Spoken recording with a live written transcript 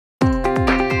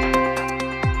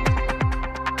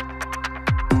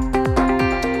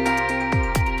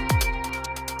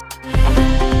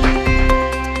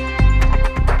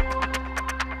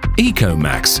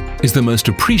ECOMAX is the most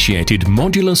appreciated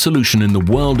modular solution in the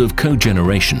world of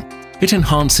cogeneration. It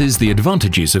enhances the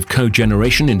advantages of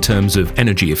cogeneration in terms of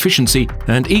energy efficiency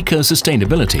and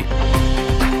eco-sustainability.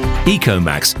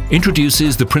 ECOMAX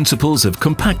introduces the principles of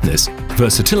compactness,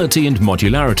 versatility and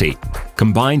modularity,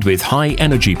 combined with high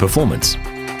energy performance.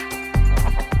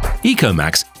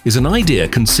 ECOMAX is an idea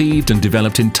conceived and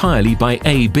developed entirely by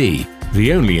AB,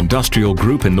 the only industrial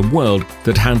group in the world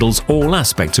that handles all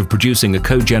aspects of producing a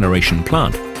cogeneration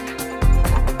plant.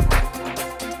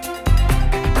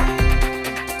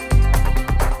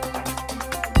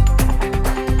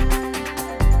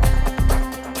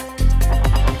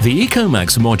 The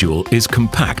ECOMAX module is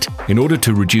compact in order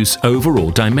to reduce overall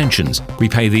dimensions. We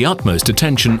pay the utmost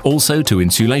attention also to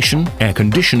insulation, air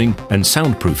conditioning and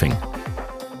soundproofing.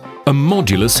 A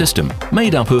modular system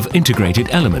made up of integrated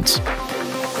elements.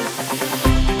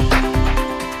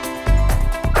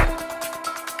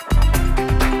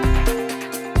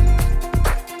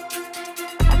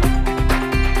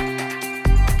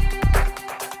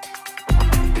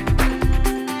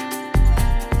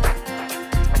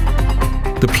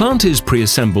 The plant is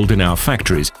pre-assembled in our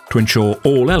factories to ensure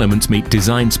all elements meet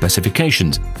design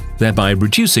specifications, thereby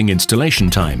reducing installation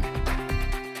time.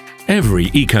 Every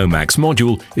ECOMAX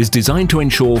module is designed to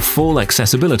ensure full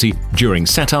accessibility during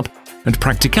setup and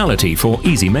practicality for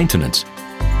easy maintenance.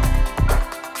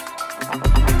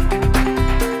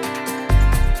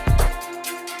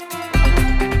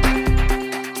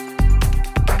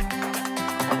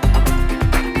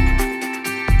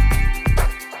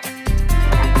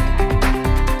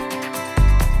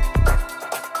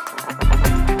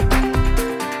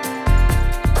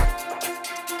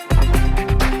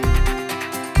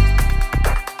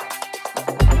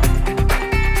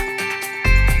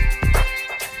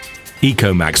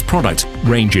 ECOMAX products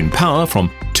range in power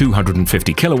from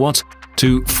 250 kilowatts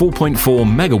to 4.4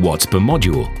 megawatts per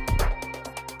module.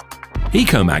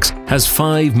 ECOMAX has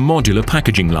 5 modular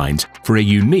packaging lines for a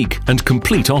unique and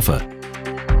complete offer.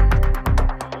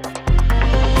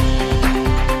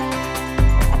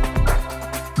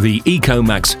 The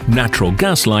ECOMAX natural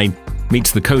gas line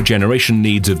meets the cogeneration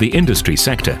needs of the industry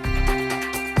sector.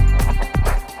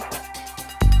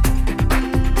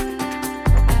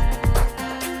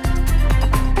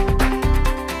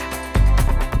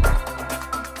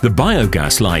 The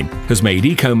biogas line has made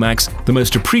ECOMAX the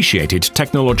most appreciated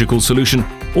technological solution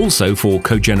also for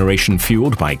cogeneration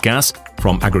fueled by gas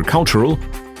from agricultural,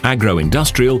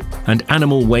 agro-industrial and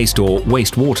animal waste or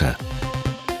wastewater.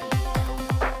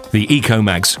 The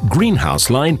ECOMAX greenhouse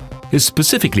line is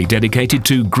specifically dedicated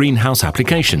to greenhouse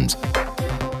applications.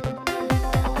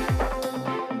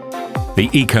 The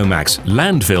ECOMAX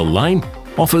landfill line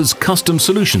offers custom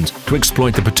solutions to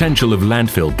exploit the potential of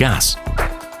landfill gas.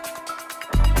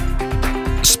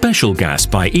 Special gas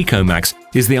by ECOMAX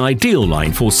is the ideal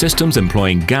line for systems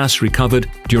employing gas recovered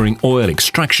during oil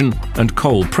extraction and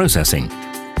coal processing.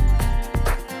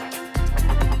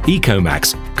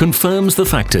 ECOMAX confirms the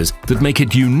factors that make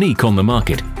it unique on the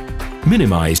market: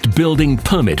 minimized building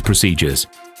permit procedures,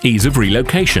 ease of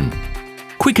relocation,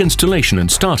 quick installation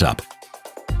and startup,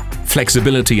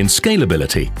 flexibility and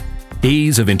scalability,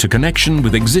 ease of interconnection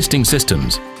with existing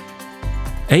systems.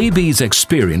 AB's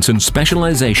experience and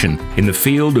specialization in the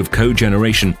field of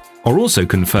cogeneration are also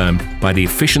confirmed by the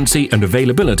efficiency and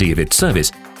availability of its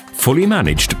service, fully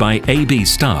managed by AB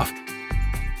staff.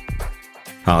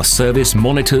 Our service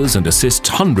monitors and assists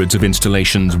hundreds of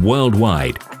installations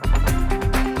worldwide.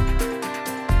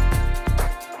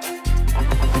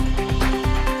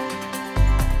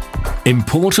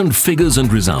 Important figures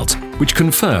and results which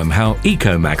confirm how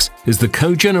ECOMAX is the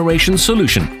cogeneration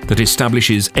solution that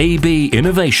establishes AB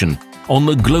innovation on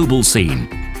the global scene.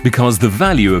 Because the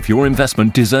value of your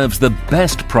investment deserves the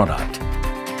best product.